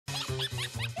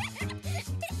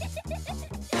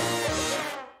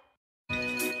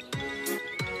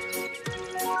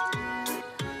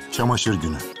Çamaşır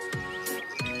günü.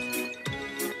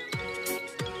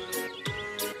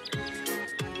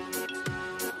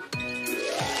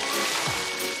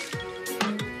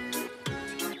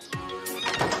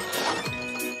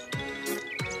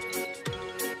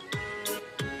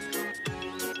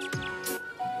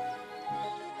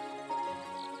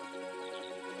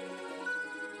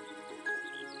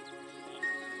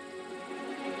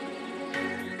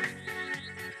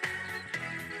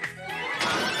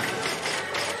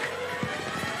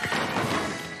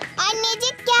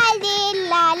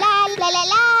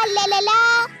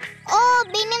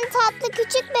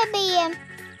 Küçük bebeğim.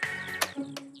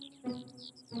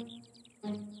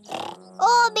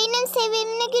 O benim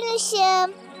sevimli gün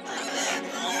ışığım.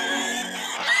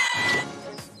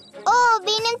 O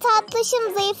benim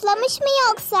tatlışım zayıflamış mı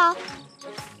yoksa?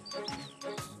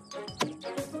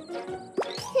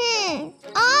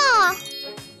 Aa.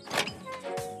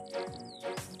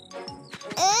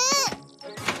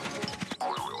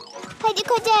 Hadi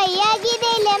Koca Ayı'ya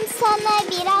gidelim, sana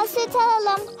biraz süt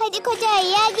alalım. Hadi Koca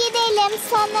Ayı'ya gidelim,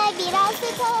 sana biraz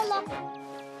süt alalım.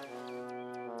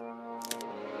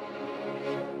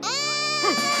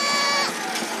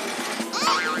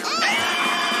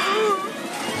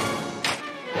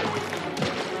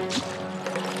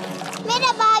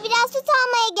 Merhaba, biraz süt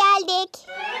almaya geldik.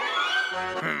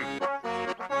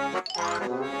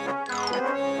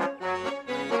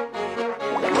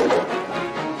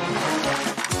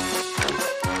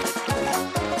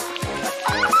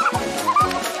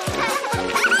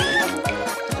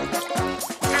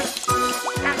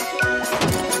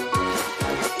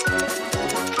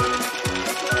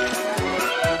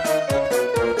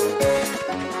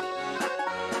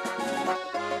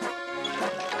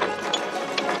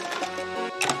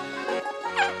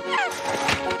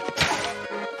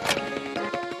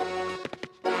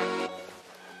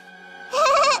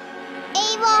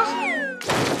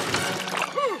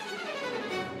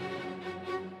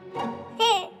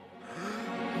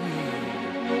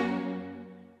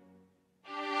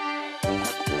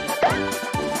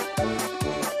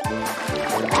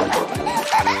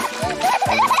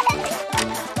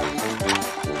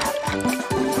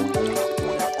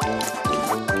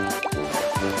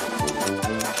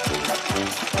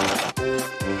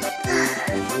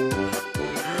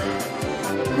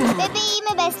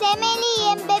 Bebeğimi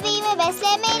beslemeliyim, bebeğimi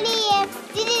beslemeliyim.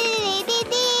 Di di di di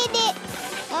di di.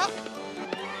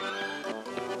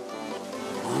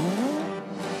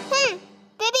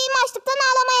 Bebeğim açlıktan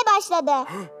ağlamaya başladı.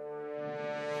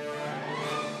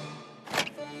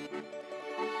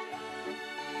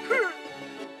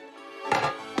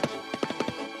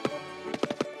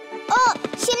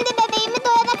 Şimdi bebeğimi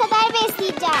doyana kadar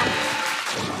besleyeceğim.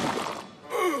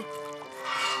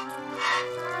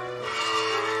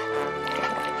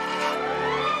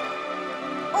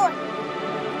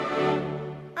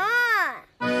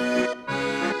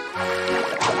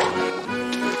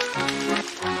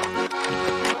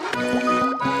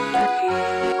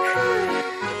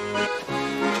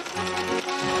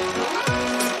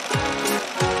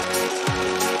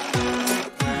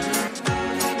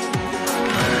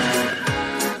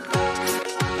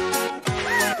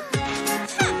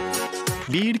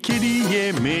 Bir kedi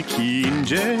yemek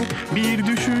yiyince bir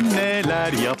düşün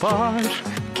neler yapar.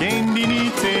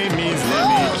 Kendini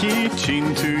temizlemek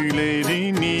için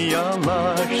tüylerini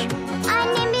yalar.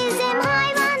 Annem bizim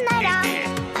hayvanlara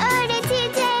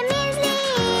öğretir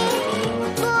temizliği.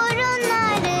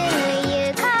 Burunlarını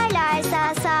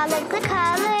yıkarlarsa sağlıklı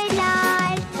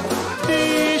kalırlar.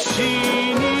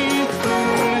 Dişini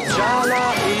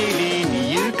fırçala,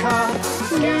 elini yıka.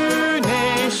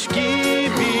 Güneş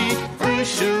gibi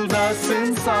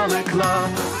ışıldasın sağlıkla.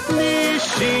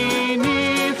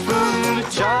 Dişini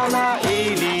fırçala,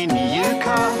 elini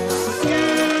yıka.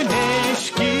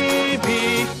 Güneş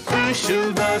gibi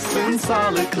ışıldasın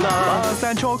sağlıkla.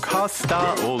 Bazen çok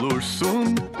hasta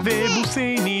olursun ve bu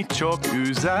seni çok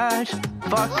üzer.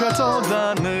 Fakat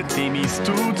odanı temiz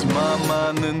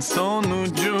tutmamanın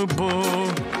sonucu bu.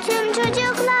 Tüm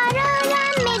çocuklar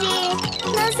öğrenmeli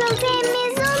nasıl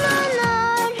temiz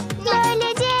olunur.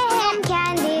 Böylece hem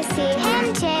kendisi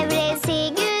hem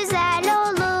çevresi güzel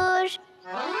olur.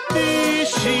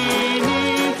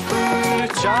 Dişini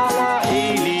fırçala,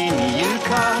 elini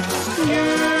yıka.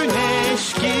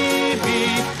 Güneş gibi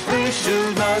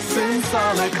ışıldasın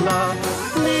sağlıkla.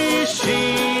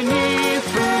 Dişini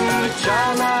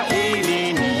fırçala,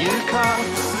 elini yıka.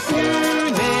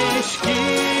 Güneş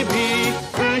gibi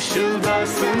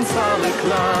ışıldasın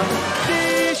sağlıkla.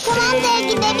 Tamam da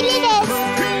gidebiliriz.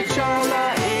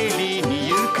 Fırçala, elini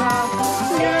yıka.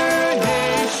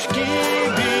 Güneş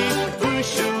gibi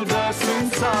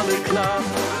ışıldasın sağlıkla.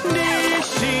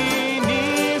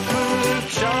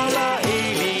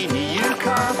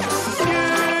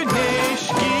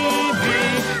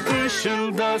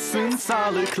 ışıldasın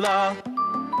sağlıkla.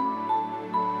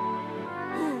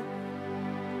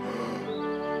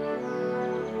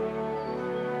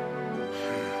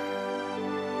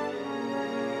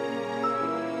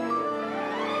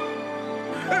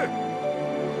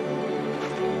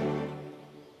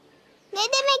 Ne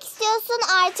demek istiyorsun?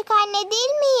 Artık anne değil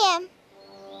miyim?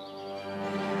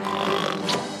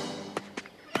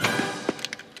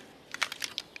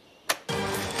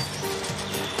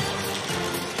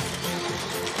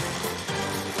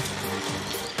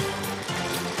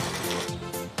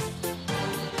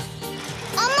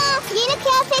 Ama yeni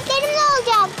kıyafetlerim ne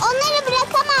olacak? Onları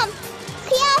bırakamam.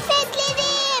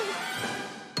 Kıyafetlerim.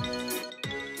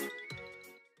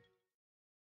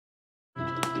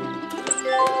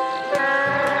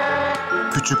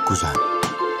 Küçük kuzen.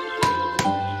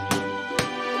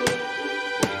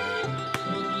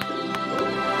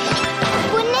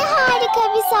 Bu ne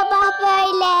harika bir sabah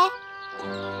böyle.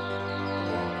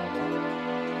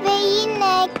 Ve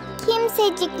yine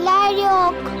kimsecikler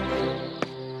yok.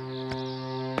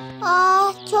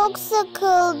 Ah, çok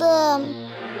sıkıldım.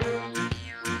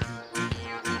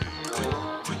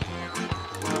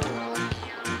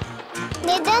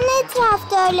 Neden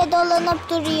etrafta öyle dolanıp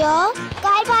duruyor?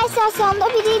 Galiba istasyonda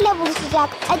biriyle buluşacak.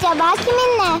 Acaba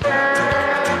kiminle?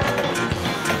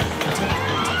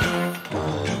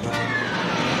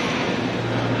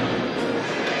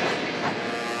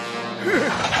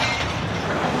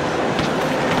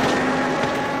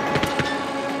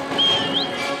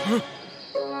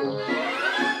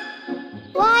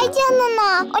 Vay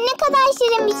canına. O ne kadar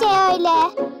şirin bir şey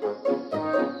öyle.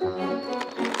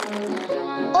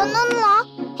 Onunla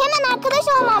hemen arkadaş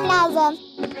olmam lazım.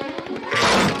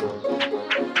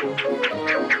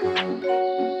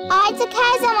 Artık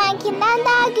her zamankinden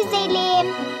daha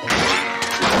güzelim.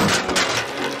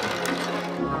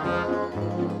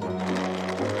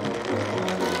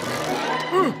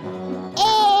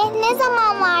 Ne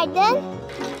zaman vardın?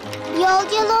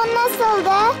 Yolculuğun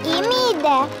nasıldı? İyi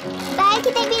miydi?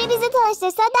 Belki de biri bizi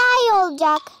tanıştırsa daha iyi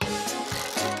olacak.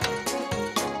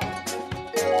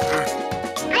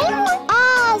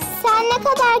 Sen ne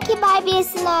kadar kibar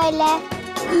birisin öyle.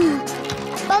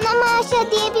 Bana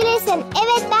Maşa diyebilirsin.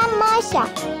 Evet, ben Maşa.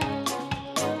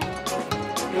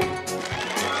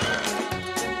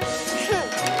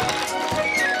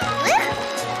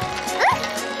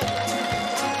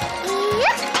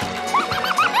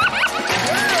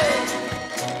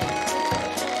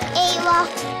 Eyvah.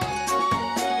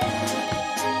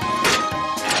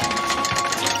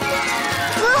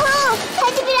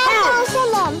 Hadi biraz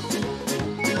konuşalım.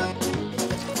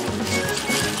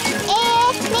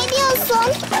 Ne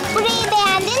diyorsun? Burayı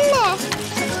beğendin mi?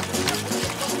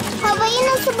 Havayı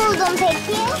nasıl buldun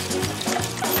peki?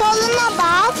 Soluna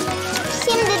bak.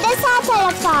 Şimdi de sağ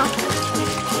tarafa.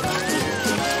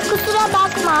 Kusura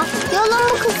bakma. Yolun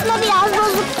bu kısmı biraz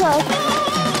bozuktur.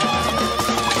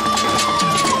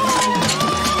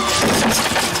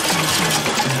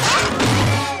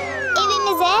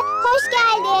 Evimize hoş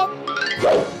geldin.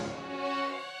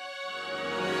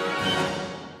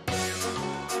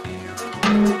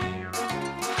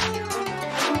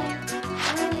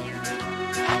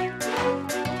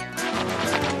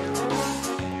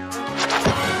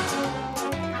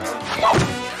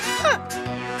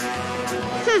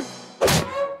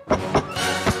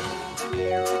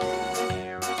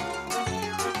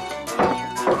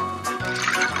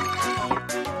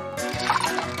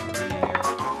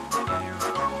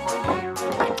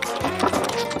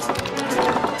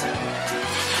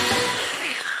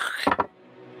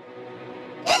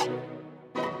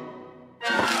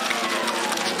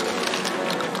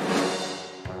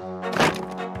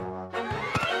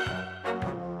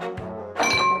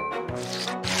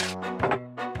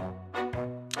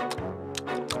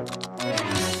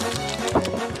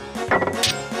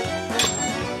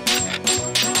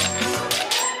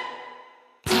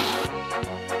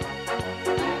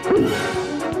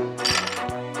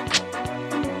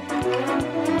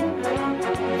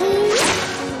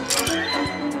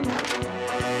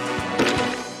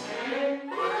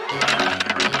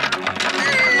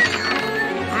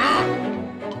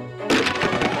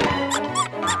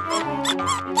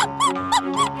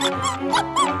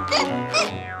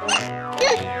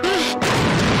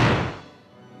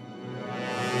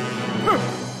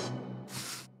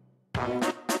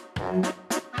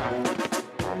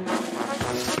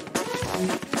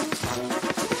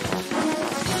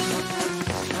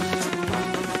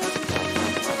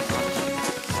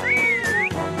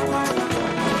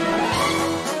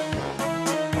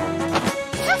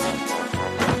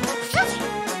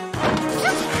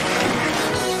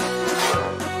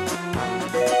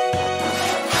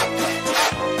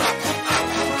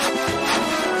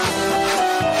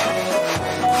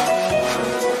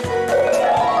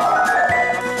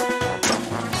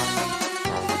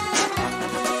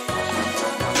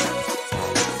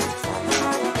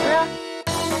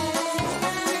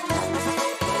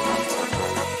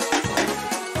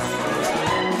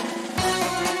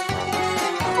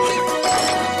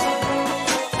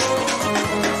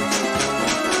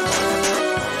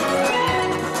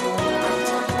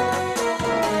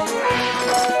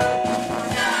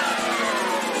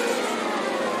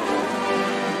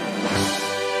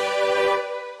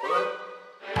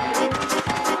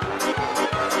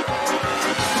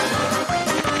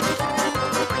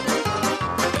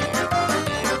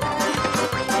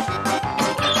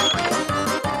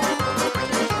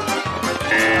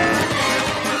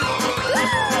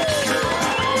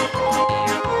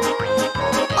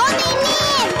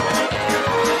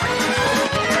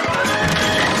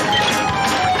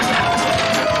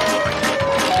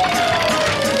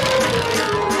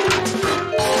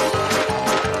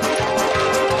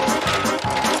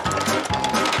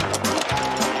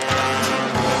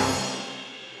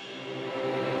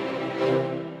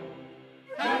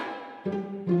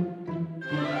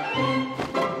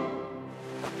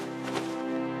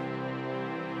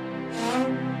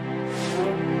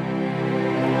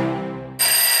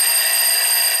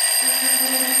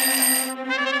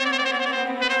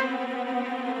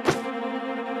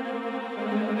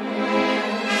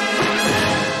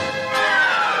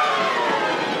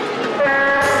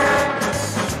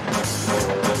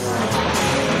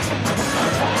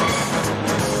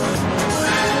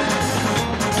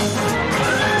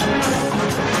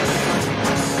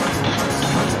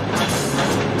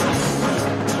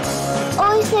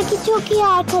 Sanki çok iyi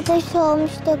arkadaş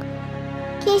olmuştuk.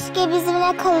 Keşke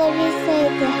bizimle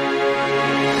kalabilseydi.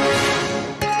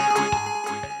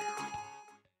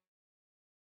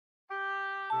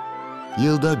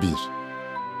 Yılda bir.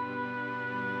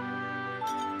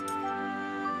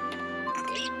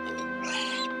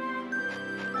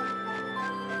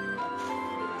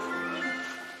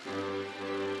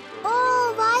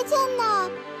 Oo, vay canına.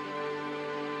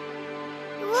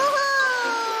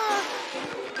 Wow!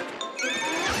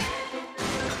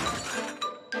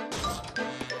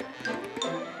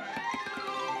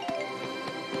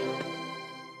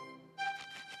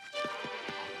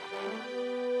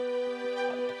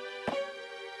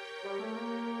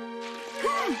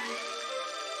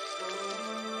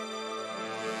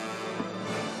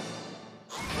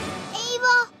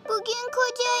 Eyvah, bugün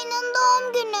Koca Ayı'nın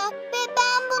doğum günü ve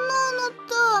ben bunu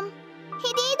unuttum.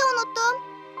 Hediyeyi de unuttum.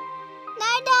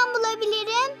 Nereden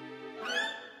bulabilirim?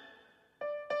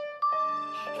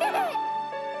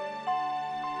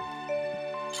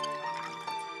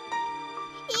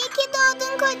 İyi ki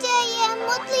doğdun Koca Ayı.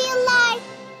 Mutlu yıllar.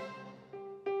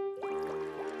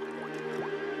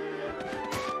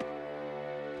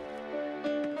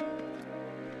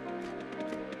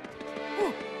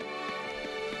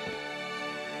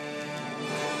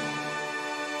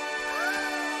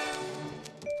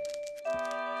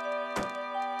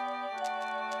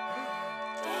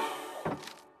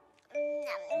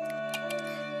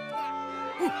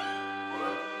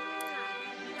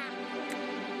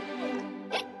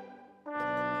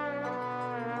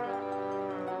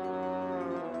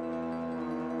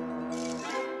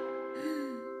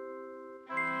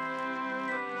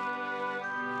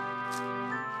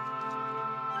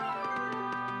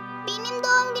 Benim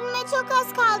doğum günüme çok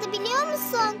az kaldı biliyor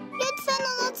musun? Lütfen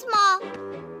unutma.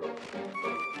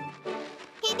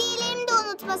 Hediyelerimi de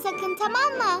unutma sakın,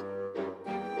 tamam mı?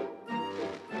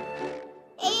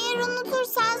 Eğer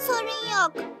unutursan sorun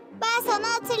yok. Ben sana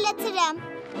hatırlatırım.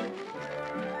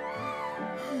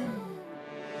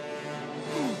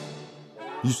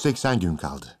 ...180 gün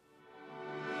kaldı.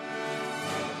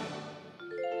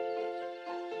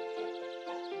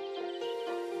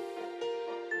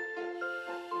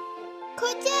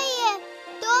 Koca Ayı,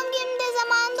 doğum günümde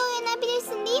zamanında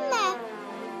uyanabilirsin değil mi?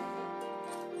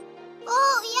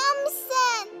 Oo,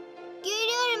 uyanmışsın.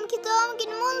 Görüyorum ki doğum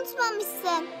günümü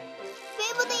unutmamışsın. Ve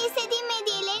bu da istediğim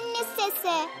hediyelerin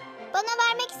listesi. Bana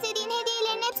vermek istediğin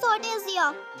hediyelerin hepsi orada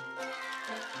yazıyor.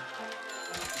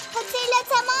 Hatırla,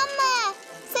 tamam mı?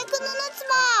 Sakın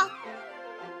unutma.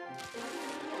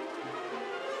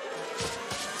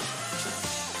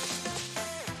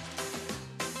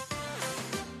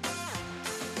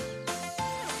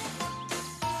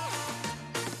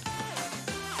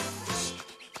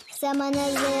 Zaman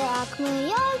hızlı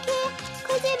akmıyor ki,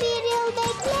 koca bir yıl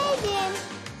bekledim.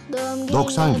 Doğum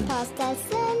 90 günü gün.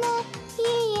 pastasını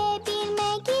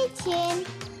yiyebilmek için.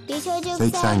 Bir çocuk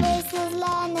 80 gün.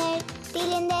 sabırsızlanır,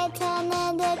 dilinde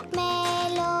tanıdık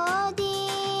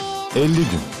melodi. 50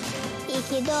 gün. İyi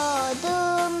ki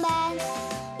doğdum ben,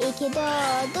 iyi ki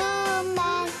doğdum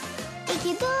ben. İyi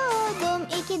ki doğdum,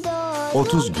 iyi ki doğdum,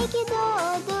 30 gün. iyi ki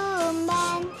doğdum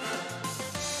ben.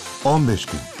 15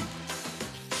 gün.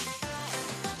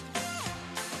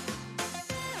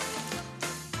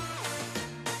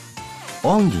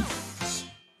 10 gün.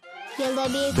 Yılda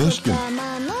bir 5 gün.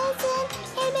 kutlamamızın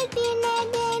elbet bir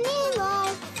nedeni var.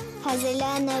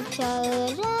 Hazırlanıp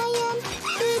çağırayım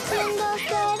bütün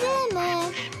dostlarımı.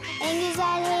 En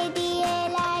güzel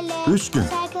hediyelerle, 3 gün.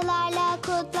 şarkılarla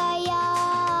kutlayalım.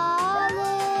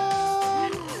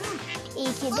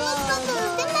 İyi ki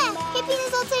unutmadınız değil mi?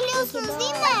 Hepiniz hatırlıyorsunuz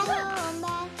değil mi?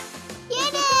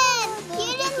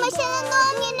 Yarın Maşa'nın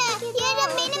doğum günü.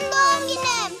 Yarın benim doğum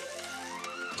günüm.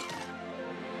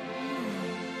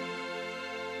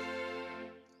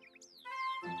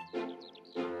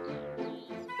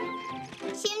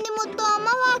 Şimdi mutlu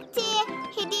olma vakti.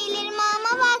 Hediyelerimi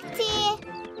alma vakti.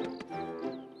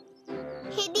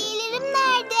 Hediyelerim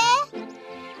nerede?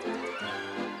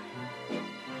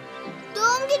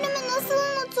 Doğum günümü nasıl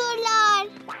unuturlar?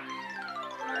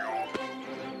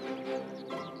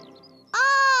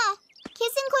 Aa,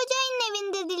 kesin Koca Ayı'nın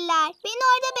evindedirler. Beni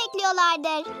orada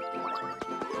bekliyorlardır.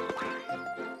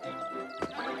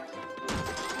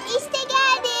 İşte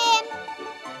geldim.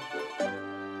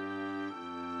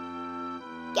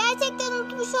 Gerçekten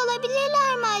unutmuş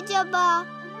olabilirler mi acaba?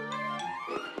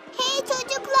 Hey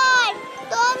çocuklar!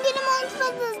 Doğum günümü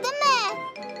unutmadınız değil mi?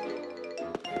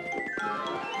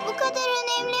 Bu kadar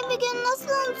önemli bir gün nasıl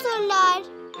unuturlar?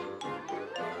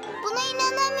 Buna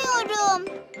inanamıyorum.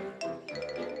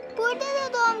 Burada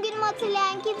da doğum günümü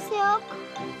hatırlayan kimse yok.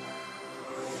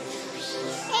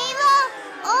 Hey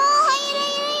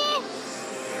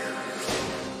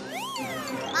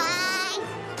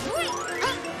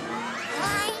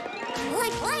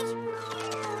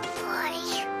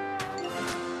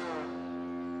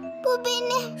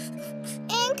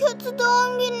mutlu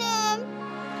doğum günüm.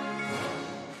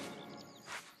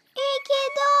 İyi ki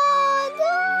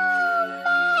doğdum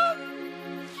ben.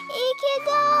 İyi ki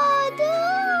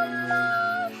doğdum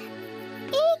ben.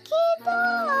 İyi ki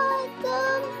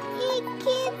doğdum. İyi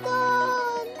ki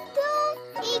doğdum.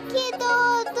 İyi ki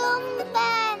doğdum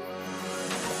ben.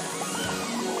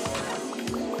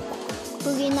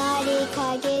 Bugün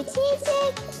harika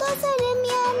geçecek. Dostlarım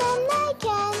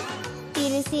yanımdayken.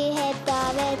 Birisi hep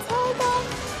davet eder.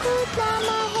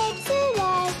 Kutlama hep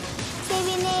sürer.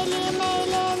 Sevinelim,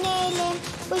 eğlenelim.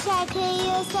 Bu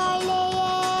şarkıyı söyleyelim.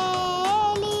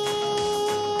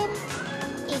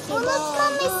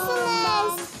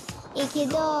 Unutmamışsınız. İyi ki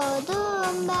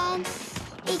doğdum ben.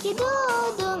 İyi ki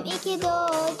doğdum, iyi ki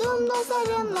doğdum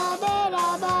dostlarımla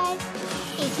beraber.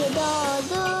 İyi ki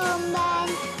doğdum ben.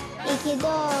 İyi ki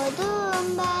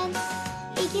doğdum ben.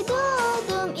 İyi ki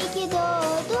doğdum, iyi ki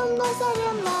doğdum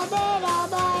dostlarımla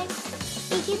beraber.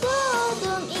 İyi ki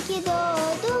doğdum, iyi ki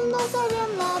doğdum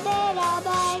dostlarımla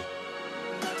beraber.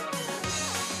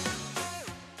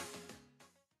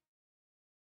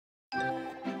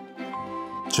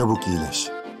 Çabuk iyileş.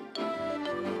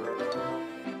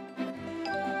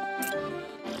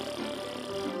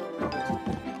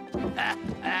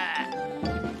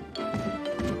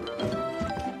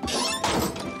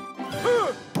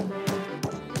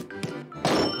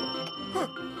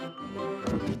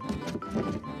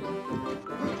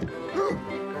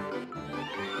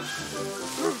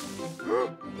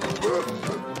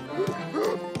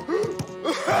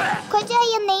 Koca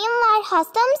ayı, neyin var?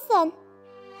 Hasta mısın?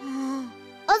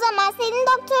 O zaman senin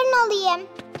doktorun olayım.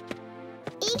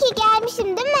 İyi ki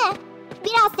gelmişim, değil mi?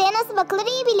 Bir hastaya nasıl bakılır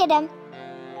iyi bilirim.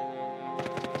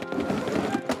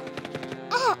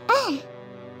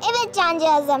 Evet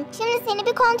cancağızım. Şimdi seni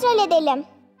bir kontrol edelim.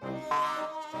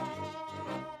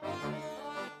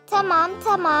 Tamam.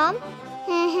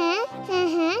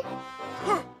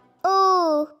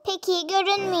 Oo, peki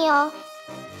görünmüyor.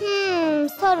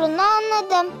 Sorunu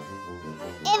anladım.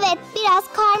 Evet, biraz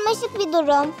karmaşık bir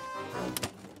durum.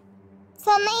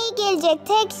 Sana iyi gelecek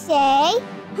tek şey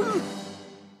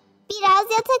biraz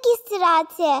yatak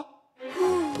istirahati.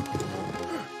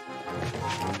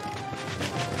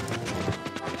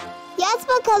 Yat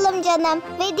bakalım canım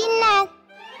ve dinlen.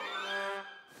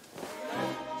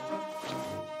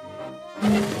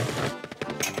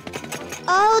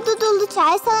 Dudullu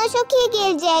çay sana çok iyi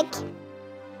gelecek.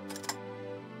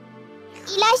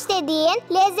 İlaç dediğin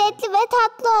lezzetli ve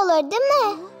tatlı olur, değil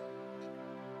mi?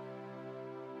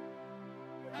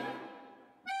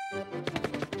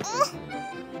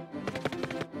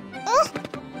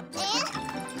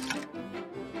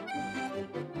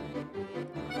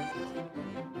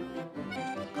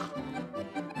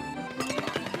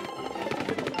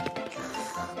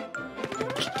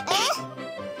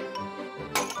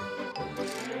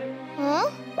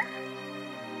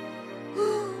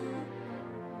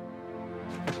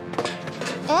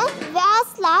 Ve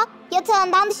asla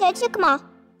yatağından dışarı çıkma.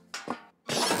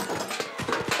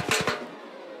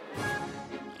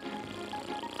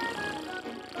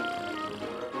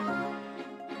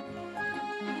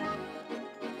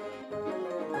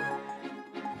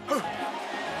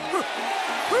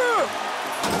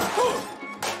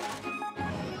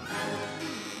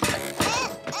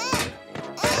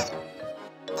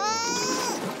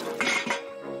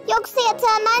 Yoksa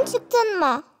yatağından çıktın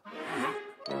mı?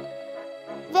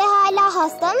 Ve hala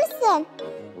hasta mısın?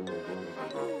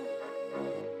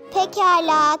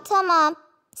 Pekala, tamam.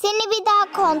 Seni bir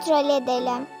daha kontrol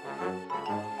edelim.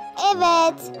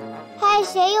 Evet, her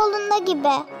şey yolunda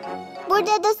gibi.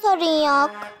 Burada da sorun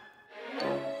yok.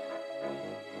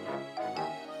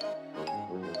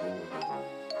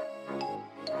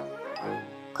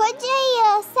 Koca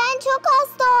ayı, sen çok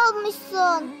hasta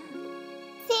olmuşsun.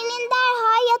 Senin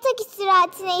derhal yatak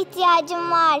istirahatine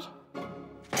ihtiyacın var.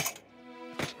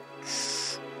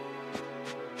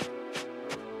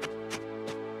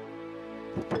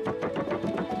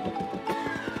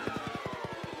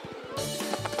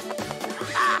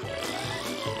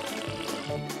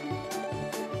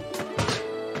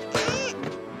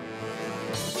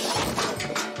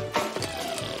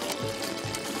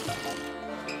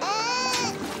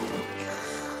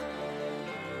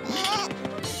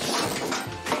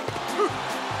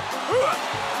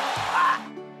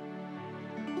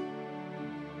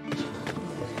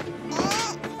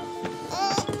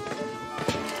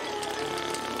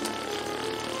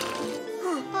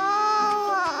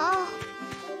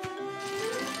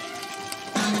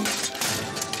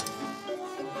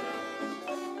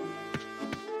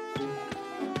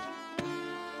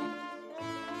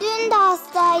 Dün de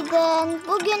hastaydın,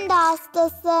 bugün de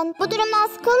hastasın. Bu durumdan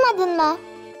sıkılmadın mı?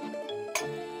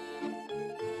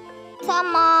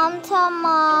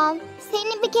 Tamam.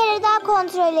 Seni bir kere daha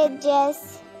kontrol edeceğiz.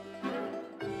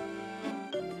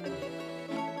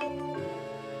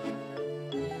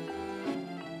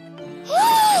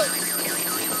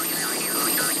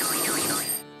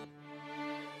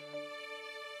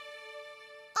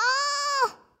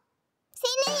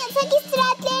 Senin yatak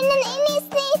istirahatlerinin en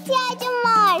iyisine ihtiyacım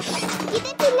var.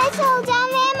 Gidip ilaç alacağım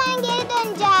ve hemen geri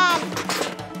döneceğim.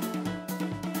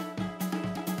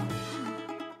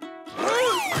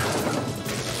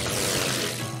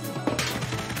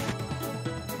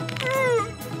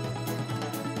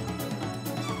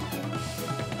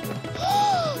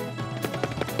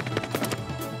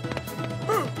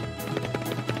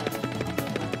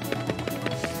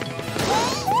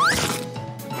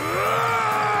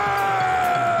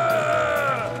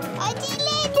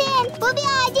 Acele edin. Bu bir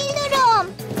acil durum.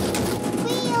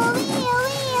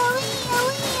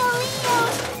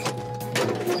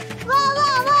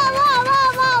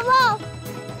 Wow.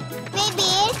 Ve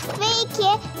bir, ve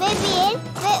iki, ve bir,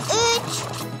 ve üç.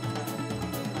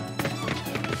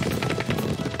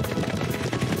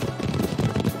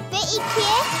 Ve iki,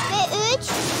 ve üç.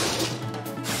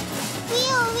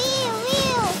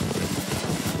 Wheel.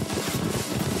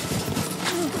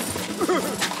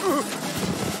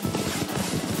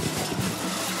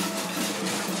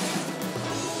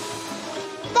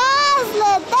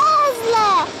 Daha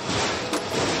hızlı.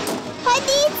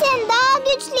 Hadi itin, daha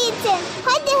güçlü itin.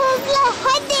 Hadi hızlı,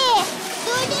 hadi.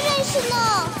 Durdurun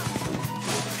şunu.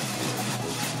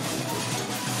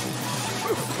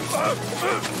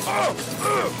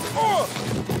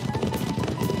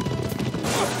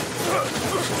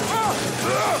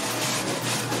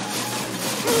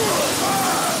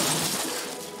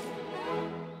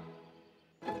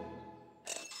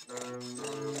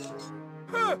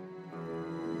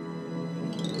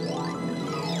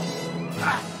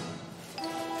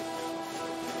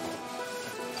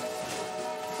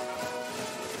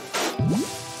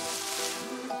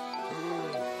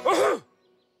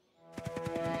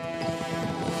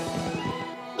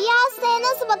 Bir hastaya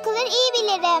nasıl bakılır iyi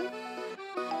bilirim.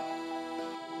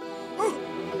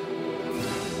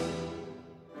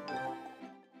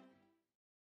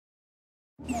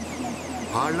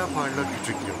 Parla parla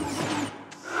küçük yıldız.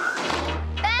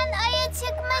 Ben aya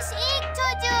çıkmış ilk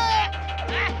çocuk.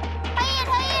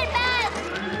 Hayır ben.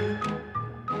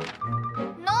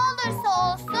 Ne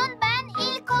olursa olsun ben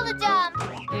ilk olacağım.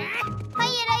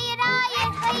 Hayır.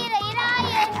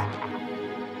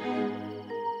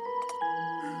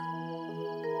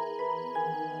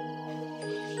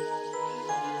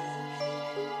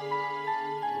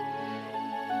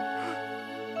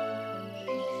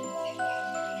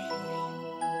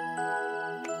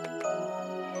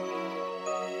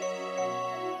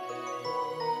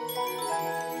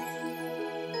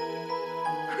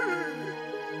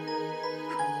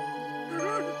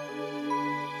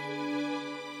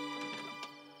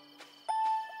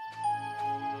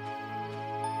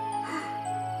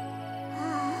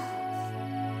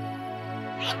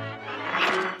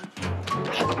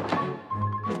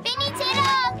 Beni içeri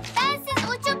al. Bensiz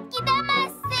uçup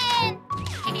gidemezsin.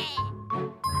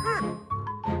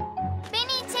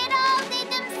 Beni içeri al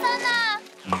dedim sana.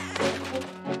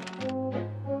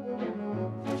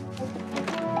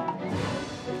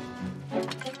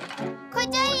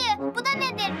 Koca ayı, bu da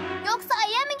nedir? Yoksa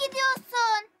aya mı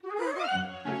gidiyorsun?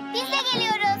 Biz de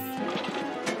geliyoruz.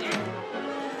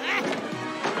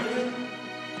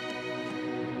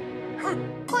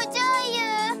 Koca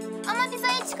ayı, ama biz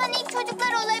aya çıkan ilk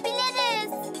çocuklar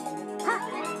olabiliriz.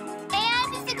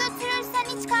 Eğer bizi götürürsen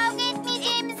hiç kavga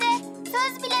etmeyeceğimize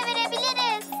söz bile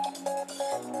verebiliriz.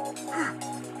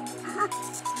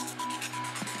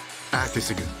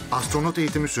 Ertesi gün astronot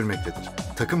eğitimi sürmektedir.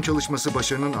 Takım çalışması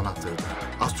başarının anahtarıdır.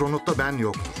 Astronotta ben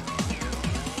yoktur.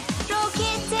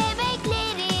 Rokette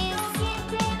bekleriz.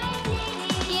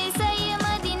 Bir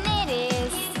sayımı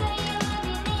dinleriz.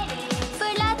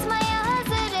 Fırlatmaya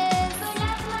hazırız.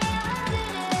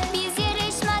 Biz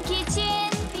yarışmak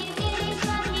için.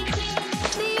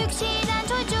 Büyük şehirden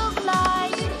çocuklar.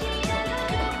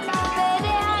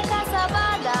 Böyle her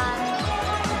kasabadan.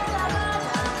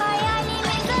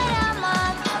 Hayalimiz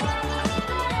aramak.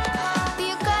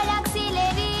 Büyük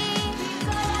galaksileri.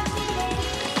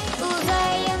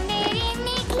 Uzayın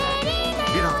derinliklerine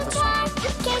Bir hafta sonra. uçar.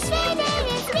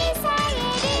 Keşfederiz biz her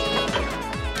yeri.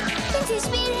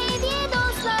 Müthiş bir hediye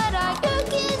dostlara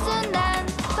gökyüzünden.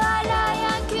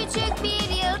 Parlayan küçük bir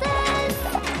yıldız.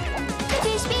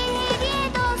 Müthiş bir hediye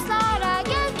dostlara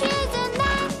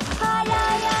gökyüzünden.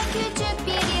 Parlayan küçük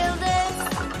bir yıldız.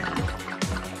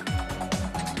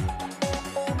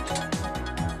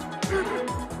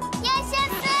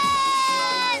 Yaşasın!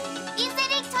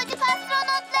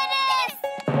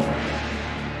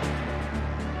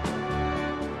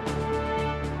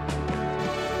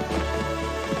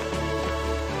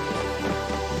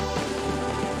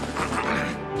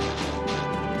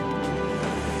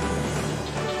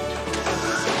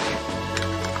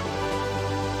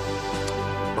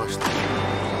 başla.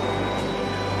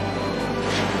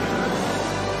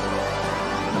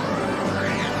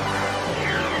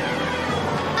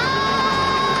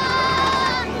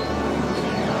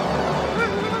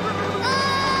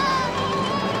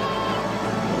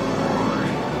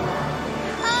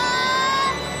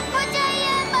 Koca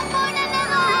ayı, bak orada ne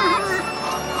var?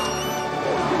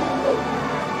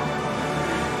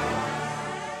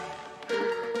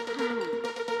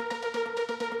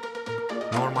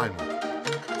 Normal mi?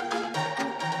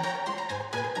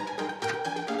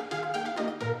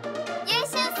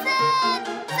 Yaşasın!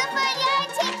 Sıfır yer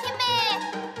çekimi.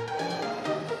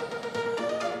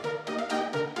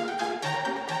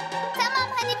 Tamam,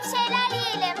 hadi bir şeyler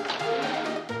yiyelim.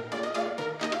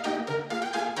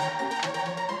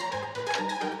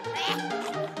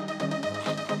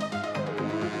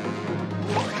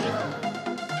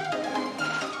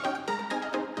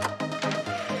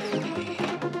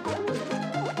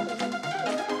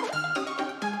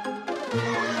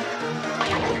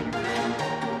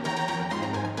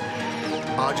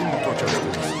 Acil motor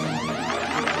çalıştırması.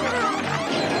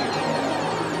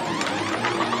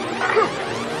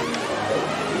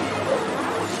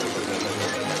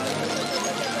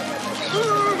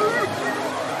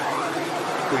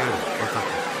 Uyarı,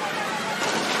 bataklık.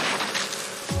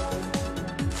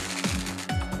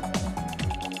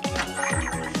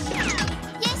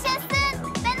 Yaşasın!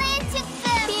 Ben aya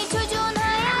çıktım. Bir çocuğun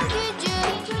hayal gücü.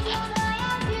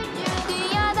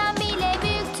 Dünyadan bile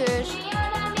büyüktür.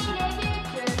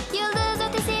 Yıldız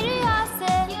ötesi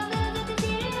rüyası.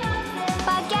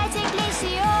 Bak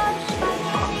gerçekleşiyor.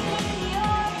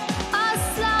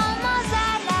 Asla olmaz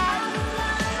derler.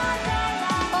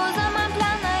 O zaman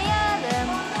planlayalım.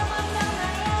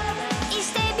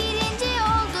 İşte birinci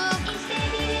olduk.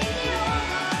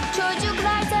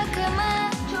 Çocuklar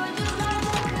takımı.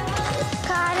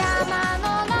 Kahraman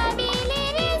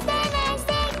olabiliriz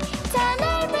denersek.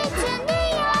 Tanır bütün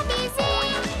dünya bizi.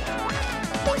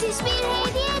 Müthiş bir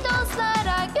hediye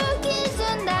dostlara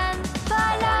gökyüzünden.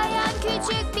 Parlayan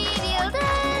küçük bir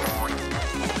yıldız.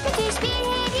 Müthiş bir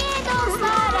hediye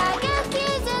dostlara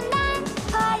gökyüzünden.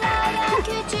 Parlayan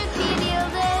küçük bir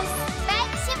yıldız.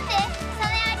 Belki şimdi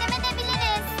sana yardım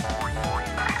edebiliriz.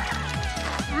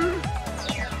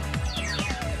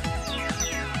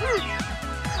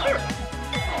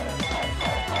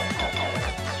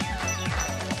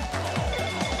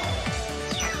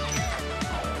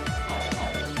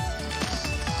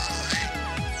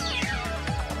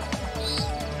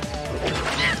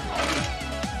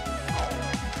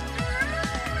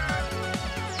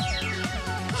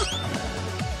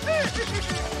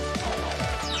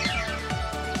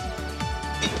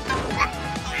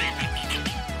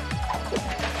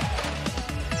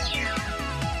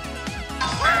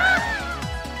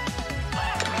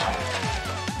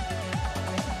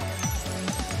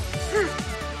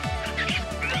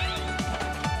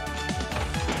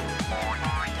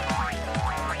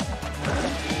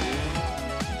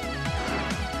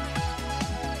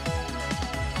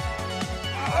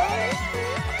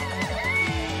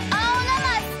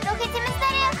 Olamaz. Roketimiz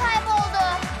nereye kayboldu?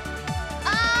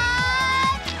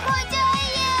 Koca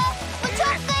ayı. Bu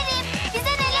çok garip.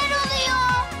 Bize neler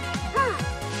oluyor?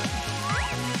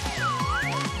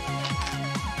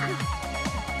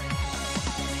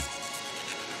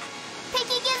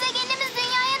 Peki gezegenimiz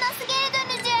dünyaya nasıl geri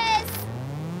döneceğiz?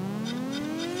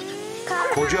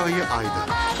 Koca ayı ayda.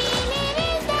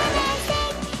 Olabiliriz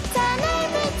denersek, tanır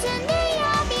bütün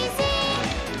dünya bizi.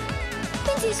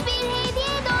 Müthiş bir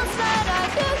hediye dostlara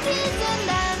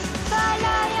gökyüzünden.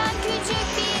 Parlayan küçük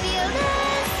bir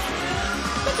yıldız.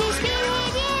 Müthiş bir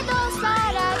hediye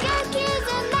dostlara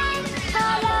gökyüzünden.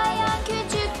 Parlayan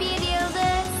küçük bir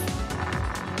yıldız.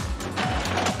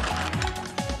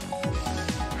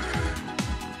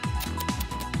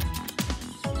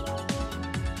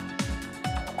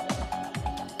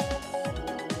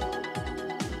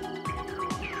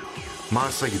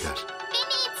 Mars'a gider.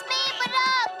 Beni itmeyi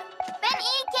bırak. Ben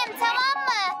ilkim, tamam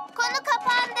mı? Konu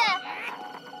kapandı.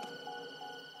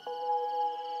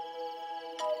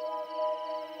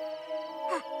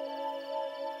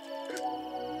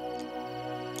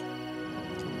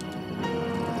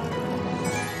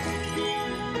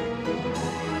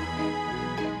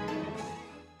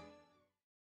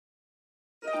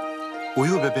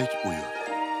 Uyu bebek uyu.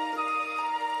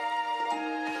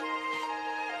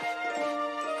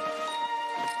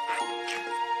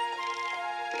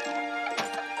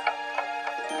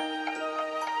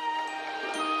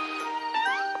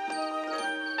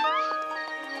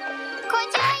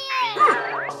 Koca ayı.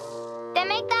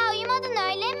 Demek daha uyumadın,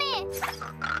 öyle mi?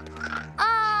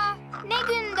 Ne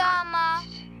gündü ama.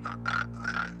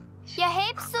 Ya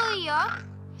hep hepsi uyuyor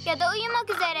ya da uyumak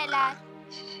üzereler.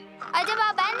 Acaba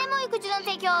ben de mi uykucunun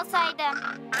teki olsaydım?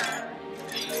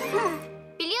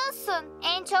 Biliyorsun,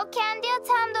 en çok kendi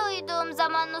yatağımda uyuduğum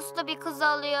zaman uslu bir kız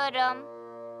oluyorum.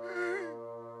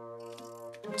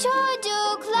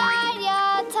 Çocuklar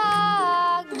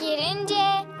yatağa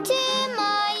girince tüm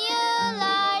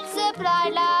ayılar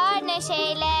zıplarlar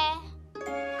neşeyle.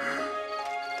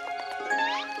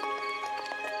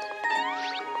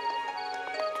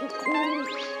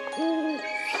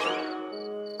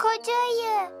 Koca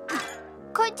ayı,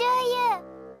 koca ayı.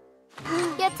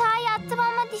 Yatağa yattım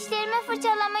ama dişlerimi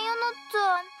fırçalamayı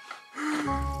unuttun.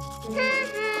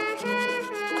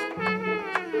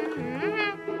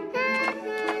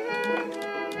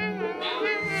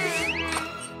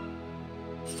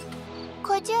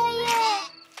 Koca ayı.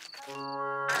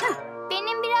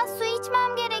 Benim biraz su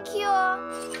içmem gerekiyor.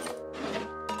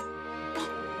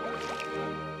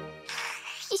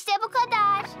 İşte bu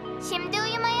kadar. Şimdi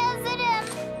uyumaya hazırım.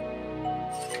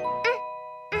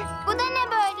 Bu da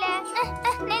ne böyle?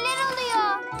 Neler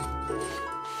oluyor?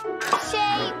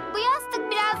 Bu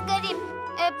yastık biraz garip.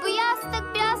 Bu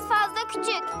yastık biraz fazla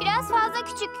küçük. Biraz fazla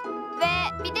küçük.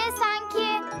 Ve bir de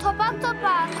sanki topak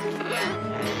topak.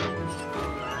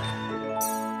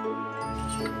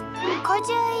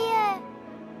 Koca ayı.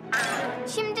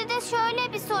 Şimdi de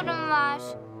şöyle bir sorun var.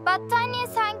 Battaniye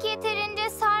sanki yeterince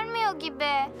sarmıyor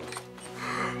gibi.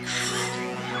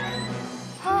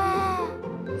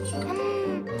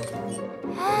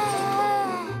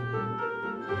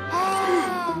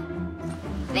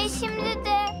 Ve şimdi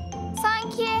de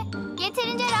sanki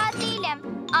yeterince rahat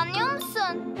değilim. Anlıyor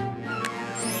musun?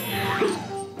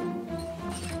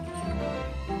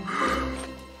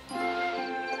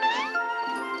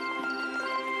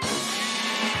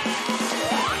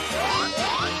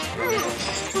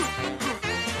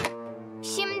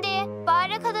 Şimdi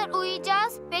bahara kadar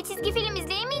uyuyacağız ve çizgi film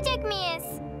izleyemeyecek miyiz?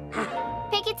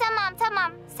 Peki tamam.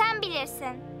 Sen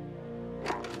bilirsin.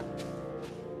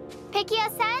 Peki ya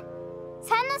sen?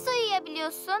 Sen nasıl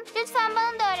uyuyabiliyorsun? Lütfen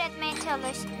bana da öğretmeye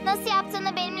çalış. Nasıl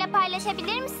yaptığını benimle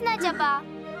paylaşabilir misin acaba?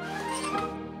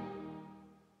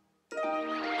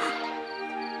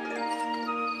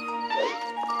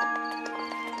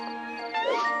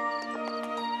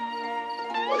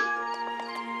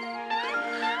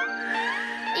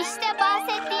 İşte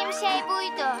bahsettiğim şey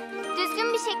buydu.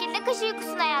 Düzgün bir şekilde kış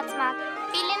uykusuna yatmak.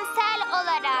 Bilimsel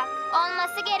olarak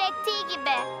olması gerektiği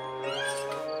gibi.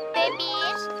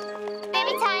 Ve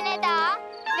bir tane daha,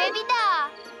 ve bir daha.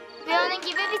 Ve onun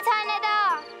gibi bir tane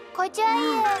daha. Koca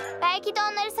ayı. Belki de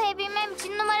onları sayabilmem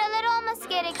için numaraları olması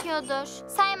gerekiyordur.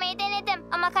 Saymayı denedim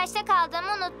ama kaçta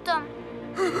kaldığımı unuttum.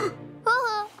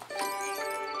 Huhu.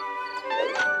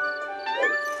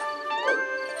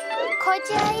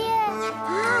 Koca ayı.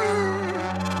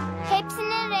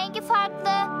 Hepsinin rengi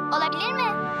farklı. Olabilir mi?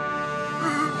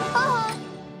 Huhu.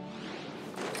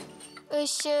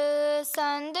 Işığı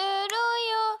söndür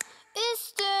uyu,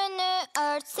 üstünü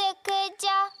ört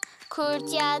sıkıca.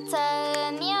 Kurt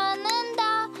yatağın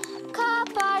yanında,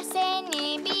 kapar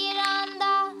seni bir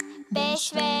anda.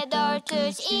 5 ve 4,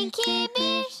 3, 2,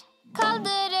 1,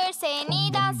 kaldırır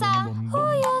seni dansa.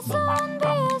 Uyusun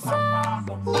büyüsün,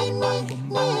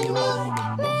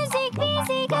 müzik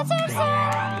bizi götürsün.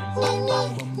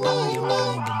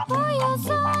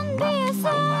 Uyusun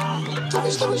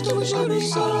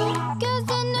büyüsün,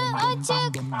 gözünü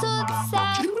açık tut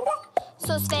sen.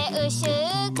 Sus ve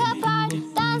ışığı kapar,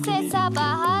 dans et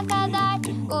sabaha kadar.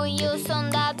 Uyusun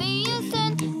da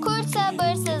büyüsün, kurt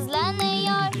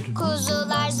sabırsızlanıyor.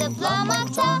 Kuzular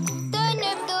zıplamakta,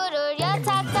 dönüp durur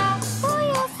yatakta.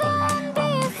 Uyusun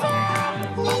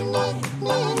büyüsün,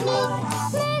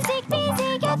 müzik bizi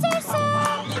götürsün.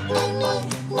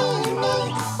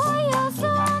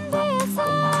 Uyusun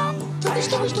büyüsün,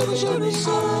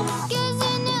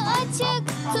 gözünü açık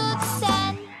tut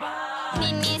sen.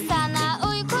 Mimi sana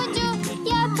uykucu,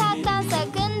 yataktan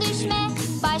sakın düşme.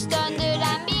 Baş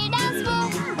döndüren bir dans bu,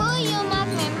 uyumak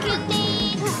mümkün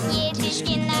değil.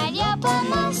 Yetişkinler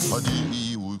yapamaz. Hadi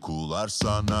iyi uykular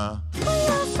sana.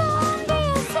 Uyusun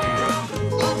büyüsün,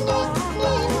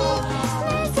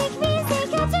 müzik bizi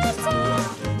götürsün.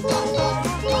 Uyusun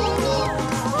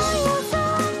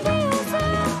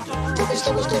büyüsün,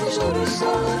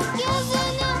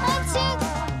 gözünü açık,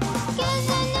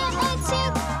 gözünü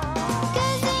açık,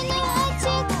 gözünü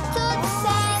açık tut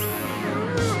sen.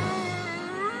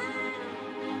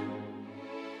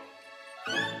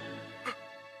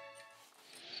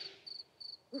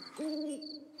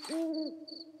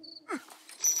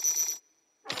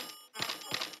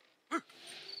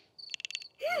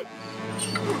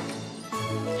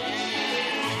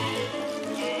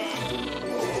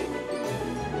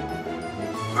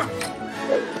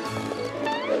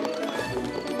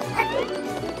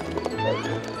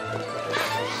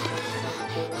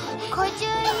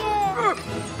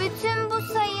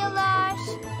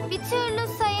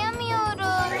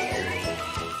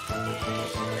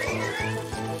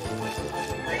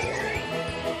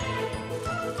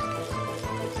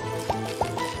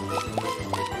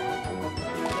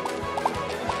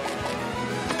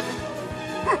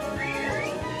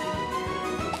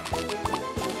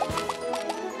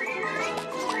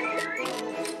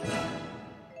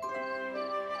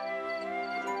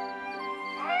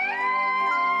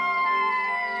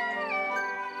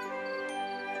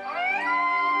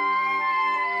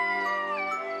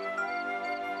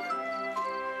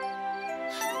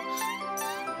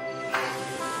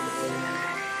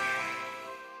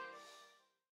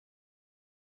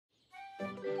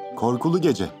 Korkulu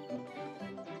Gece.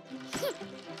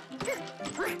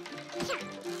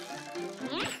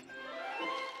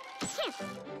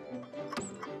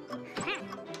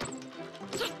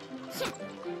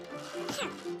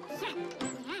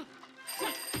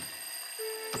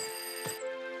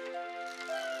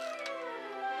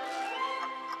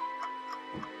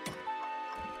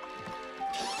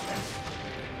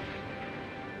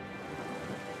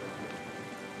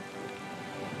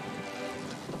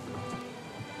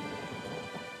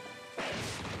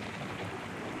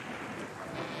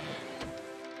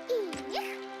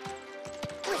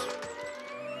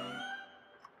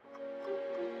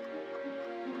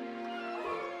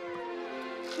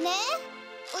 Ne?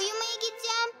 Uyumaya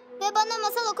gideceğim ve bana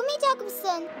masal okumayacak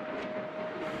mısın?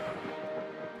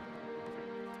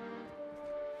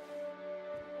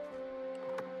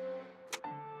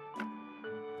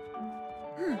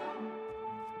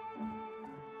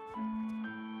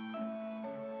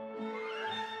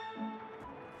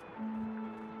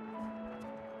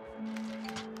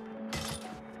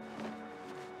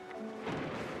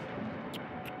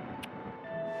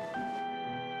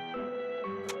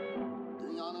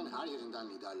 Dünyanın her yerinden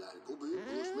liderler bu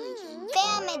büyük buluşma için...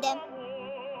 Beğenmedim.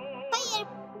 Hayır,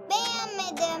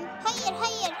 beğenmedim. Hayır,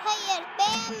 hayır, hayır.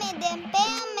 Beğenmedim,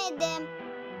 beğenmedim.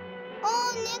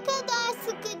 Oo, ne kadar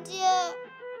sıkıcı.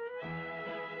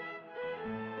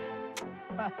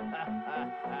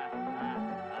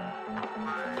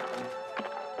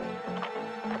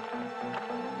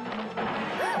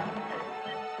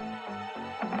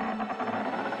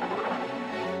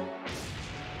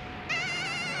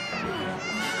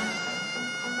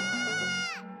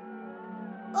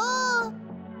 Oo,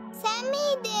 sen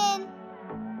miydin?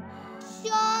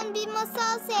 Şu an bir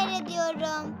masal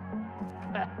seyrediyorum.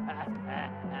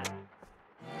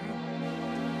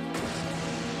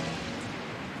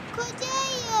 Koca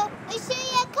ayı,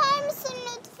 ışığı yakar mısın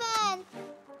lütfen?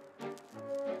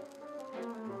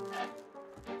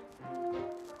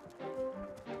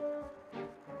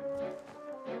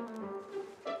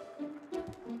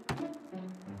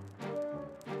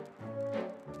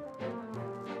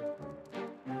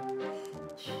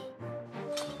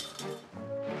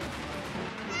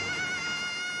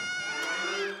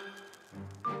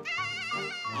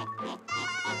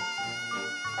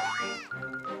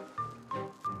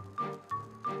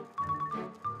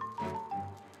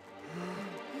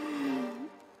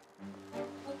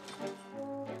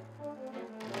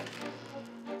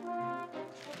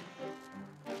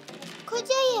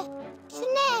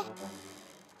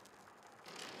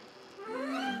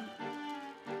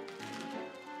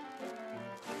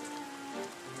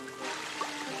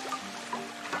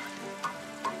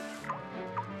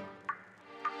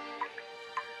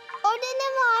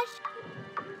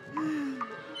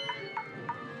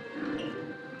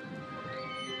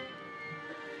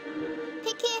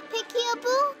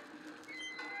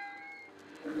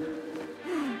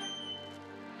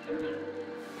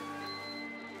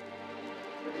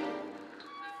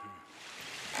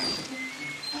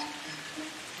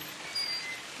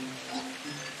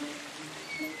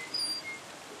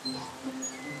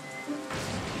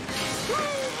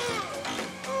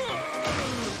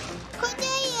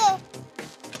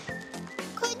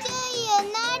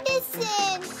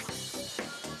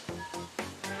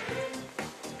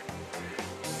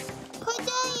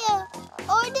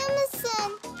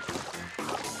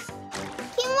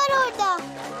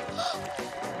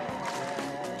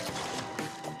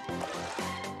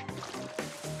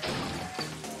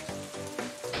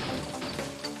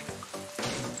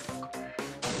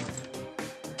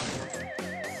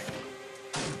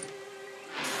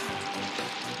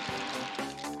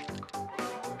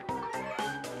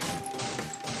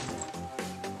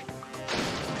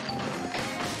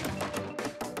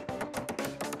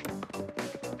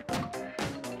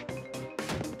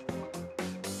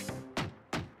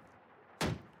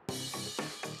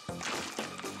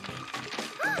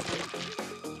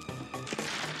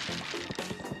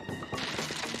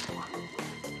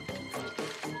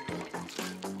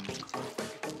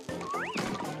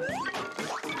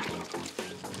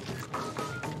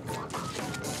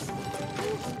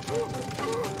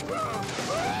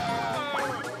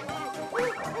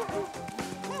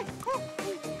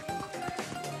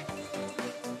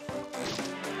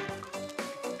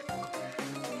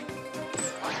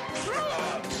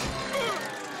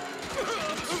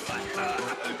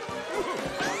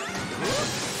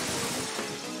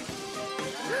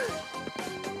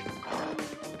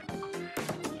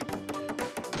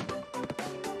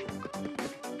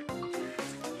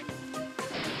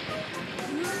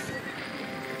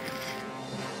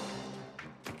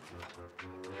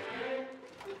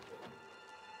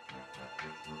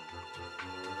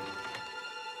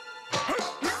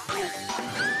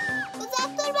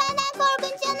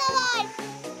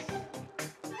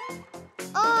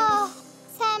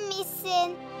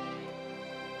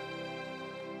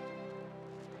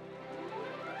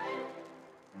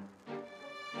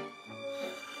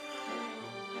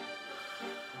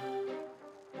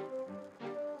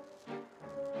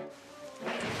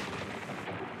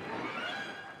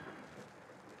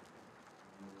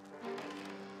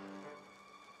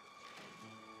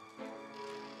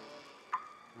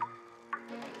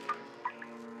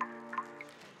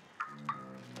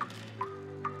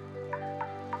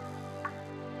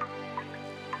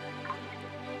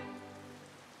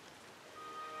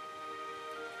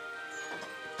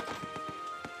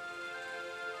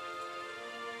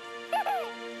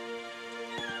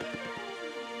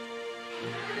 Bu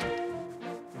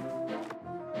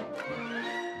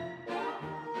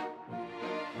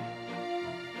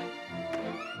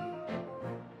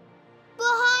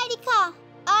harika.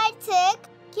 Artık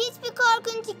hiçbir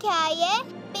korkunç hikaye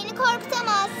beni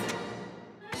korkutamaz.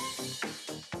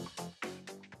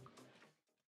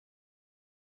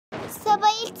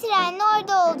 Sabah ilk trenle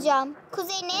orada olacağım.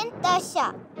 Kuzenin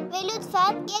Masha. Ve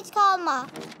lütfen geç kalma.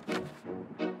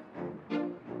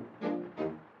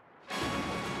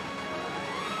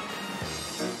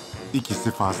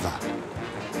 İkisi fazla.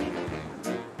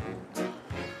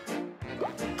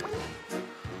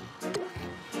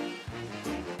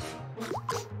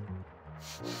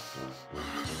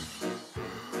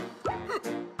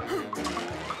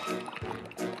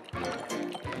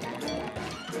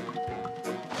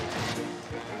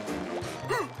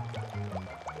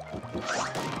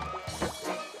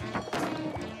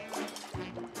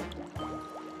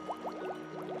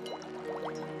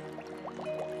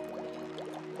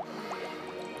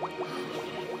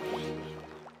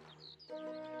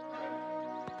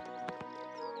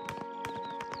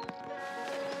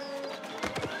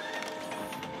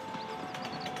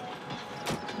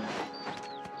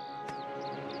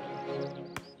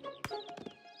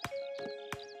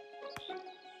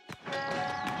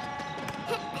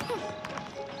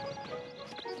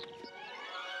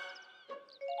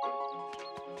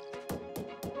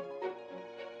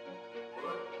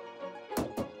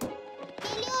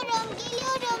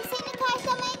 Geliyorum. Seni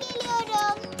karşılamaya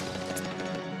geliyorum.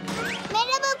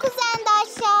 Merhaba kuzen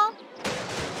Masha.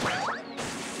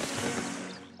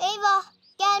 Eyvah,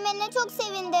 gelmene çok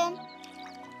sevindim.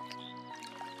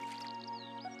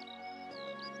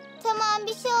 Tamam,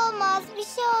 bir şey olmaz.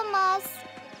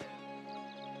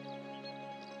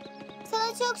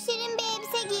 Sana çok şirin bir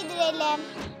elbise giydirelim.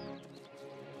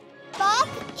 Bak,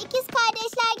 ikiz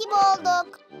kardeşler gibi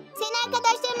olduk. Seni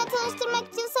arkadaşlarımla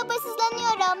tanıştırmak için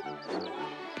sabırsızlanıyorum.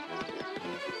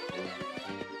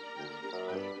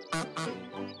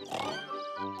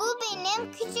 Bu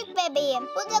benim küçük bebeğim.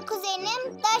 Bu da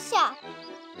kuzenim Masha.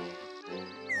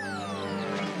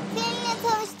 Seninle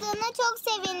tanıştığına çok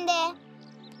sevindi.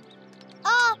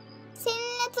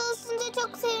 Seninle tanışınca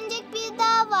çok sevinecek biri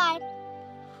daha var.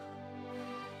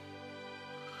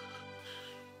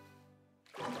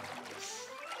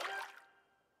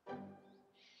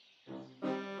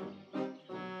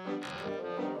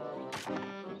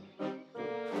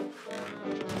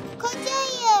 Koca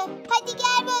Ayı, hadi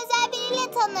gel ve özel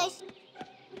biriyle tanış.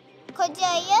 Koca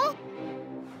Ayı?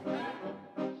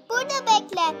 Burada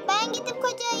bekle. Ben gidip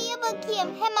Koca Ayı'ya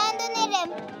bakayım. Hemen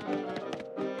dönerim.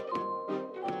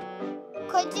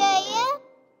 Koca Ayı?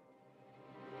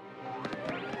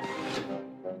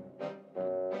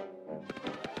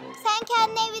 Sen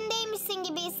kendi evindeymişsin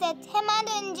gibi hisset. Hemen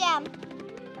döneceğim.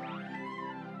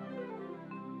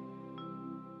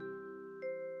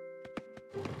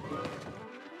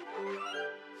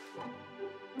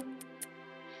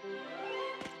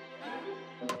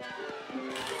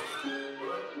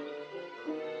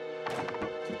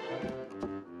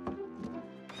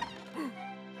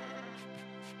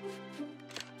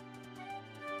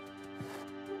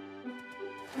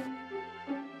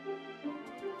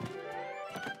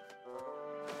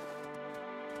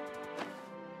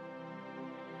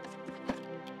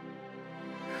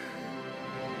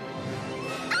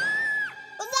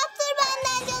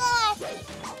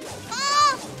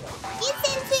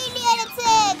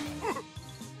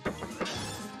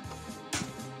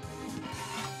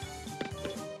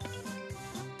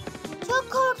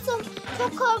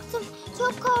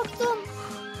 Çok korktum.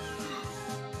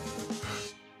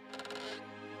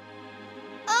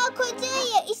 Koca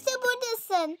Ayı, işte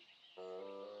buradasın.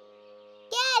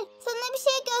 Gel, sana bir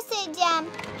şey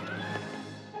göstereceğim.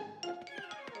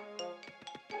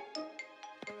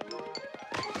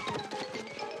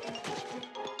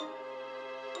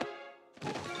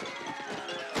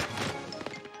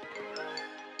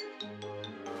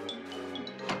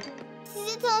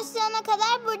 Sizi tanıştırana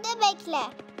kadar burada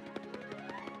bekle.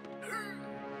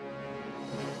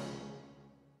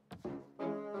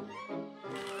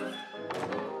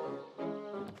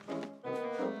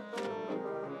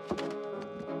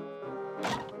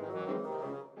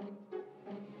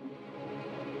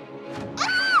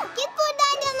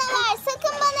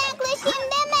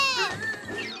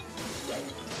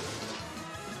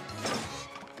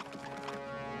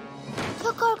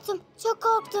 Çok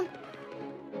korktum.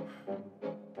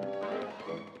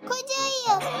 Koca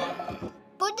Ayı,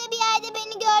 burada bir yerde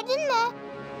beni gördün mü?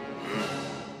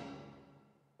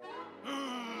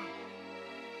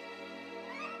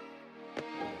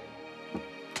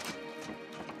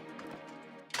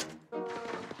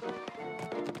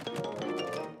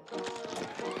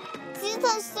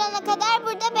 tanıştırana kadar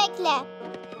burada bekle.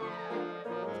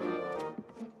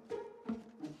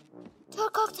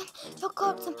 Çok korktum, çok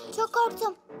korktum, çok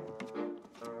korktum.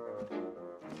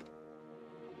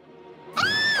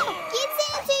 Git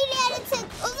seni tüylü yaratık.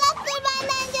 Uzak dur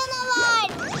benden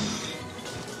canavar.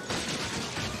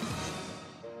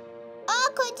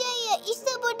 Koca ayı,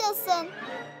 işte buradasın.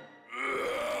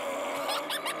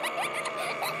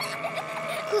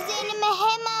 Kuzenime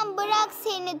hemen bırak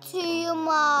seni tüy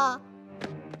yumağı.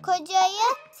 Koca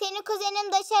ayı, seni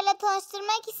kuzenim Daşar'la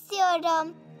tanıştırmak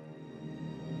istiyorum.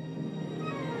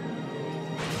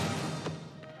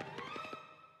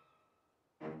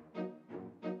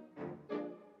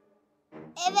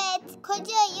 Evet,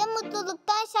 koca ayı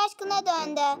mutluluktan şaşkına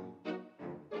döndü.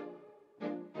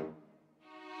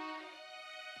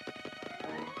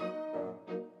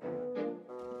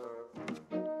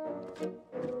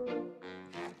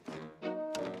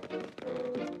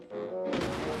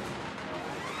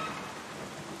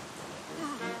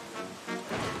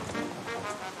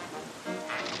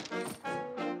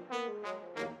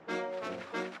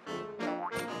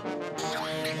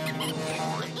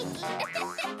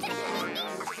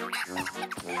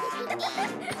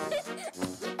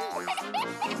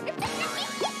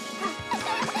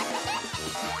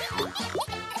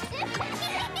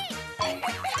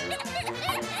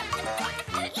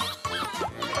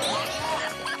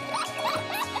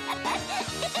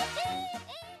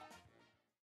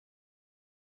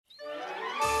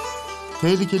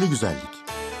 Tehlikeli güzellik.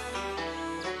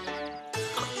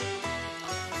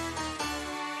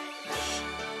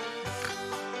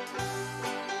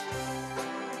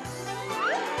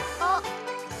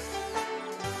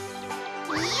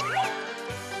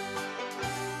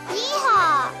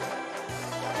 Yiha!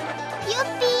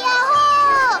 Yuppi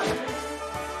yahu!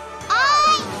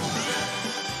 Ay!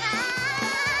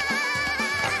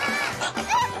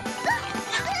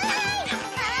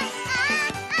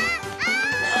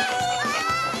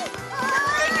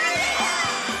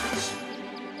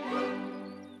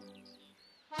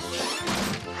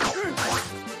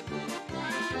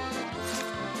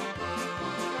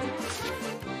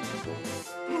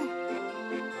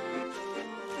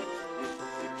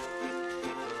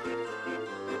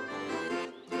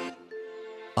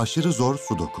 Aşırı zor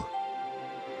sudoku.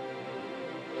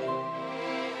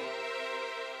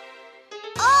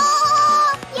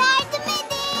 Yardım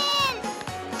edin!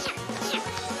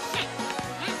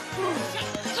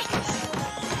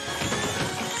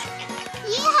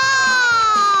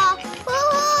 Yiha!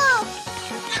 Uhu!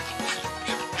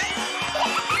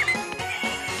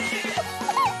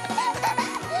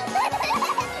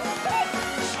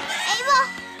 Eyvah!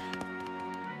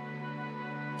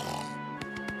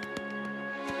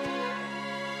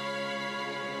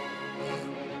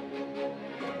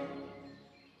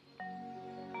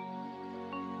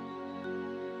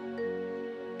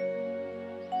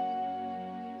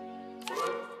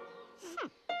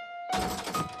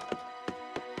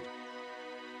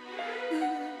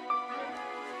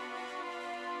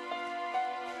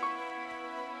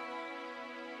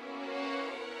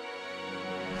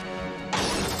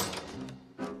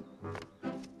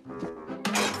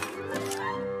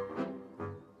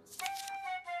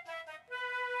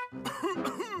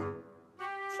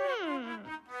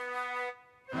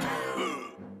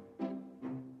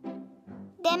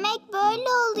 Demek böyle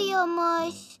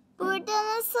oluyormuş. Burada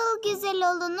nasıl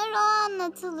güzel olunur o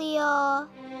anlatılıyor.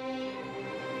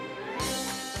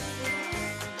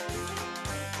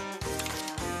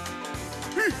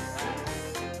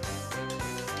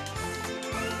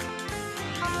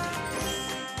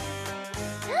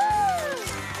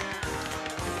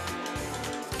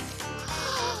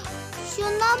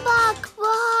 Şuna bak, bu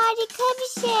harika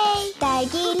bir şey.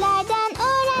 Dergilerden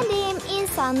öğrendim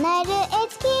insanları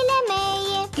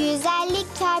etkilemeyi.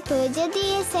 Güzellik çarpıcı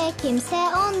değilse kimse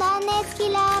ondan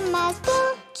etkilenmez.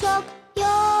 Bu çok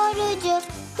yorucu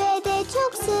ve de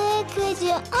çok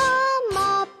sıkıcı.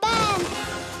 Ama ben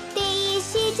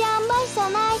değişeceğim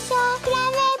baştan aşağı.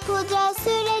 Krem ve pudra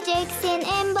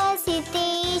süreceksin en basit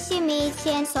değişim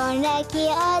için.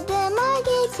 Sonraki adıma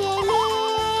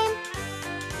geçelim.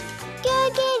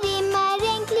 Gölge rimel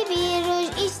renkli bir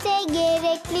ruj, işte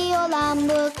gerekli olan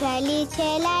bu.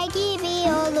 Kraliçeler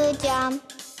gibi olacağım.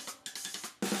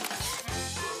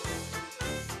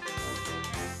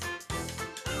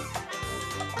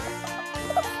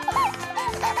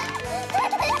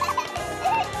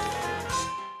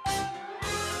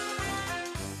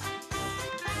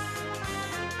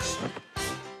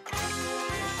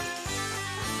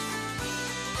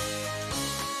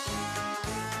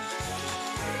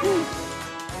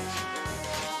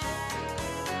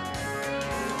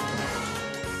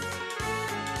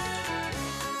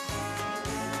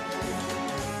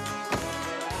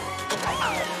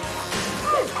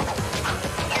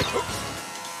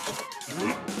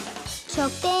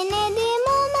 Çok denedim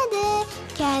olmadı,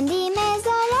 kendime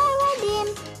zarar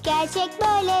verdim. Gerçek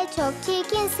böyle çok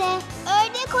çirkinse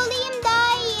Ördek olayım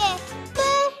daha iyi.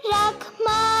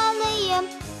 bırakmalıyım.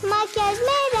 Makyaj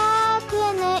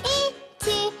merakını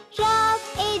itiraf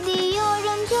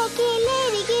ediyorum. Çok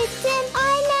ileri gittim.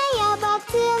 Aynaya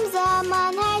baktığım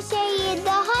zaman her şeyi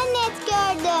daha net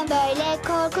gördüm. Böyle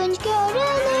korkunç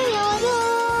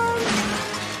görünüyorum.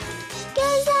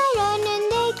 Gözler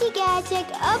önündeki gerçek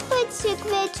apaçık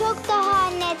ve çok daha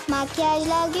net.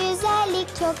 Makyajla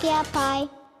güzellik çok yapay.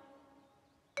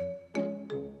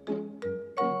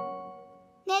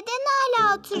 Neden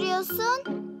hala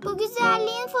oturuyorsun? Bu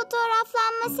güzelliğin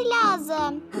fotoğraflanması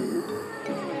lazım.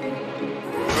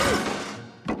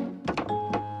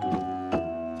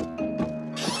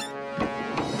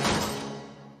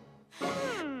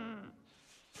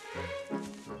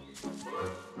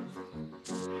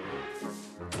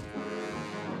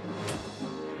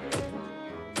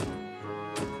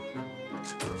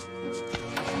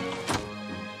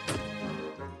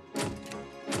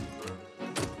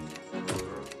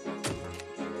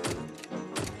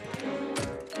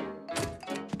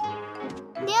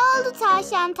 Ne oldu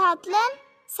tavşan tatlım?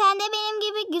 Sen de benim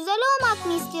gibi güzel olmak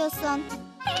mı istiyorsun?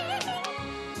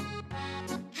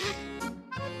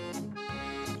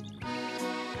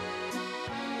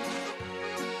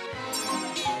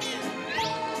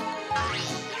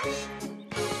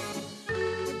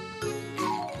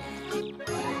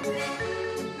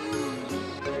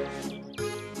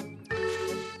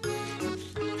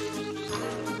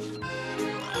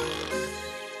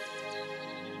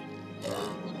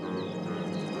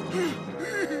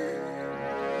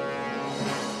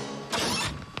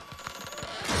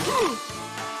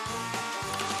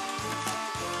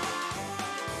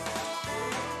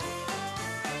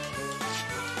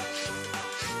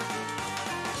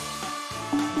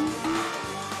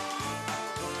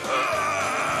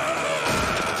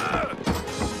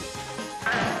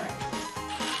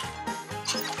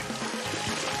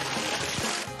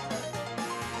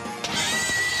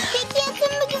 Peki ya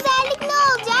tüm bu güzellik ne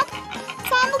olacak?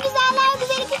 Sen bu güzeller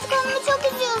güzeli küçük hanımı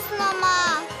çok üzüyorsun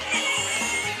ama.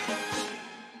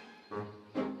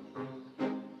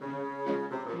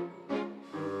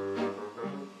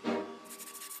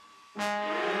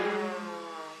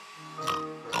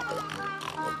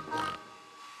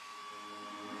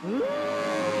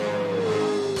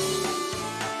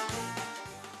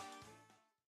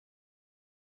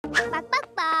 Bak bak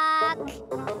bak.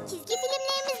 Çizgi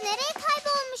filmlerimiz nereye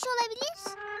kaybolmuş olabilir?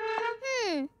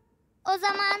 O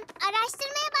zaman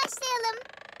araştırmaya başlayalım.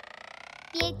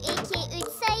 1, 2, 3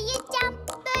 sayacağım.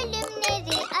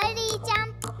 Bölümleri arayacağım.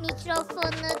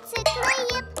 Mikrofonu